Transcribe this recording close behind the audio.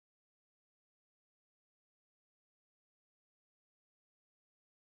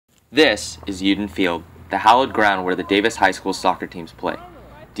This is Uden Field, the hallowed ground where the Davis High School soccer teams play.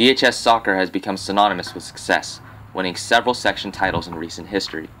 DHS soccer has become synonymous with success, winning several section titles in recent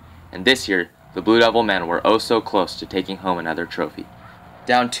history, and this year, the Blue Devil men were oh so close to taking home another trophy.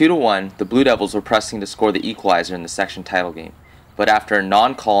 Down 2-1, the Blue Devils were pressing to score the equalizer in the section title game, but after a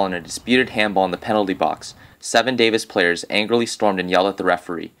non-call and a disputed handball in the penalty box, 7 Davis players angrily stormed and yelled at the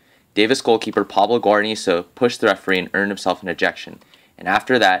referee. Davis goalkeeper Pablo Guarnizo pushed the referee and earned himself an ejection, and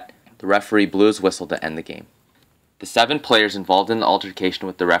after that, the referee blew his whistle to end the game. The 7 players involved in the altercation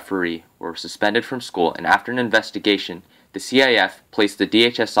with the referee were suspended from school, and after an investigation, the CIF placed the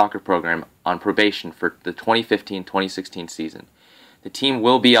DHS soccer program on probation for the 2015-2016 season. The team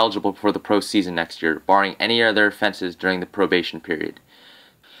will be eligible for the pro season next year, barring any other offenses during the probation period.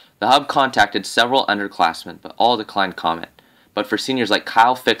 The Hub contacted several underclassmen, but all declined comment. But for seniors like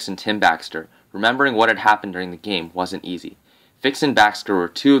Kyle Fix and Tim Baxter, remembering what had happened during the game wasn't easy. Fix and Baxter were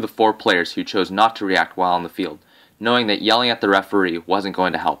 2 of the 4 players who chose not to react while on the field, knowing that yelling at the referee wasn't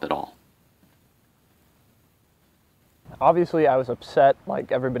going to help at all. Obviously, I was upset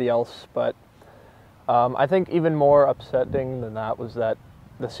like everybody else, but I think even more upsetting than that was that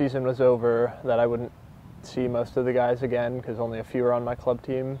the season was over, that I wouldn't see most of the guys again because only a few were on my club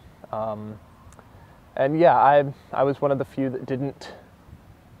team. And yeah, I was one of the few that didn't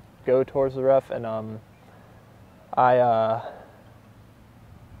go towards the ref, and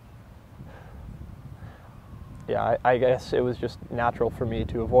I guess it was just natural for me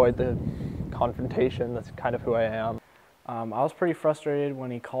to avoid the confrontation. That's kind of who I am. I was pretty frustrated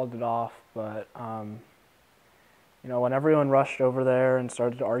when he called it off, but you know, when everyone rushed over there and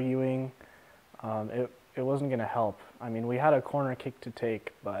started arguing, it wasn't going to help. I mean, we had a corner kick to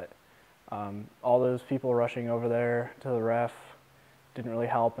take, but all those people rushing over there to the ref didn't really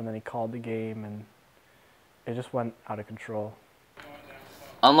help, and then he called the game, and it just went out of control.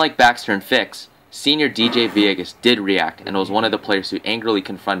 Unlike Baxter and Fix, senior DJ Villegas did react and was one of the players who angrily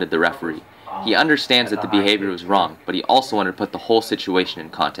confronted the referee. He understands that the behavior was wrong, but he also wanted to put the whole situation in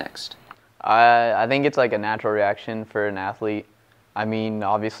context. I think it's like a natural reaction for an athlete. I mean,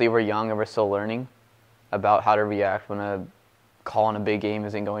 obviously we're young and we're still learning about how to react when a call in a big game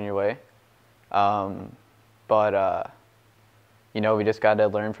isn't going your way. You know, we just got to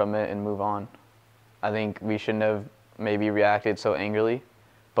learn from it and move on. I think we shouldn't have maybe reacted so angrily,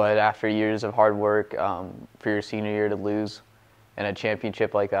 but after years of hard work, for your senior year to lose in a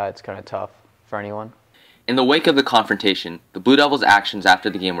championship like that, it's kind of tough for anyone. In the wake of the confrontation, the Blue Devils' actions after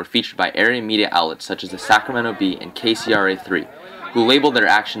the game were featured by area media outlets such as the Sacramento Bee and KCRA3, who labeled their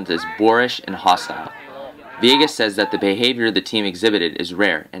actions as boorish and hostile. Villegas says that the behavior the team exhibited is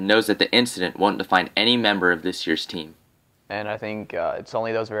rare and knows that the incident won't define any member of this year's team. And I think it's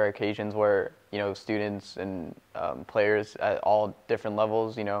only those rare occasions where, you know, students and players at all different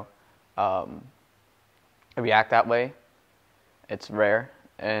levels, you know, react that way. It's rare,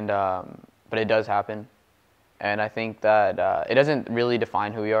 and but it does happen. And I think that it doesn't really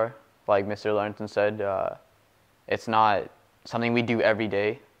define who we are. Like Mr. Lawrenson said, it's not something we do every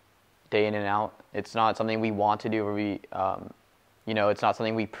day, day in and out. It's not something we want to do, or we, you know, it's not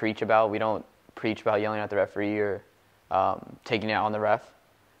something we preach about. We don't preach about yelling at the referee or taking it on the ref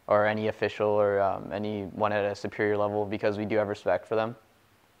or any official or anyone at a superior level, because we do have respect for them.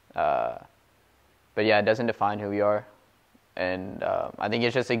 But yeah, it doesn't define who we are. And I think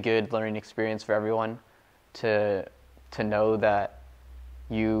it's just a good learning experience for everyone to know that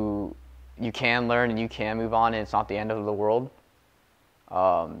you can learn and you can move on, and it's not the end of the world,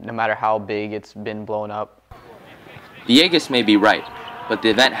 no matter how big it's been blown up. Villegas may be right, but the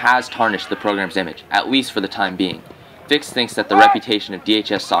event has tarnished the program's image, at least for the time being. Fix thinks that the reputation of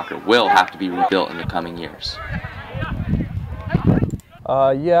DHS soccer will have to be rebuilt in the coming years.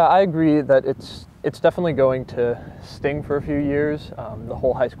 Yeah, I agree that it's definitely going to sting for a few years. The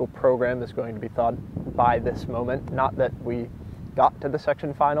whole high school program is going to be thought by this moment. Not that we got to the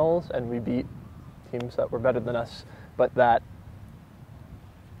section finals and we beat teams that were better than us, but that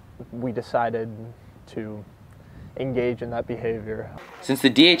we decided to engage in that behavior. Since the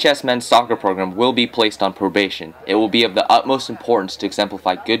DHS men's soccer program will be placed on probation, it will be of the utmost importance to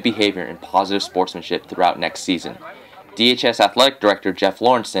exemplify good behavior and positive sportsmanship throughout next season. DHS Athletic Director Jeff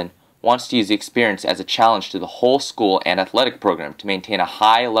Lawrenson wants to use the experience as a challenge to the whole school and athletic program to maintain a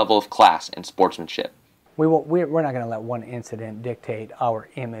high level of class and sportsmanship. We're not going to let one incident dictate our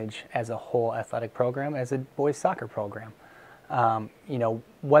image as a whole athletic program, as a boys soccer program. You know,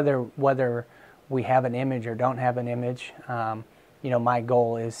 whether we have an image or don't have an image, you know, my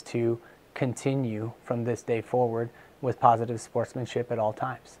goal is to continue from this day forward with positive sportsmanship at all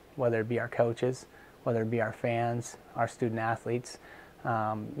times, whether it be our coaches, whether it be our fans, our student athletes.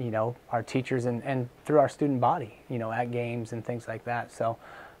 you know, our teachers and through our student body, you know, at games and things like that. So,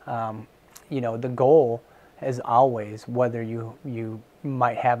 you know, the goal is always, whether you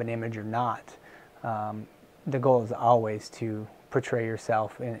might have an image or not, the goal is always to portray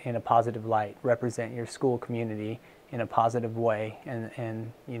yourself in a positive light, represent your school community in a positive way,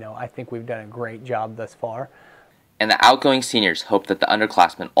 and you know, I think we've done a great job thus far. And the outgoing seniors hope that the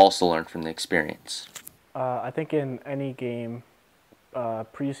underclassmen also learn from the experience. I think in any game,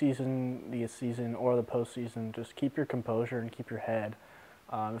 preseason, the season, or the postseason, just keep your composure and keep your head.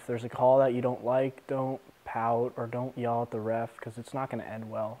 If there's a call that you don't like, don't pout or don't yell at the ref, because it's not going to end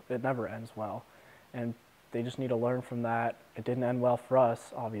well. It never ends well. And they just need to learn from that. It didn't end well for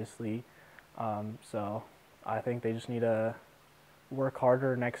us, obviously. So I think they just need to work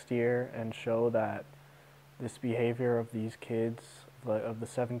harder next year and show that this behavior of these kids, of the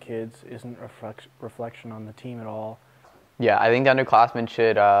 7 kids, isn't reflection on the team at all. Yeah, I think the underclassmen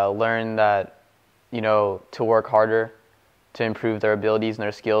should learn that, you know, to work harder, to improve their abilities and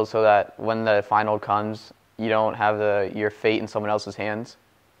their skills, so that when the final comes, you don't have your fate in someone else's hands,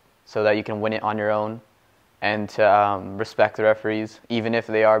 so that you can win it on your own, and to respect the referees, even if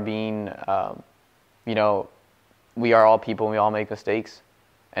they are being, you know, we are all people and we all make mistakes.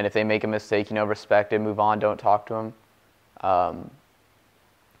 And if they make a mistake, you know, respect it, move on, don't talk to them,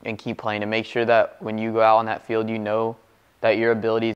 and keep playing. And make sure that when you go out on that field, you know that your abilities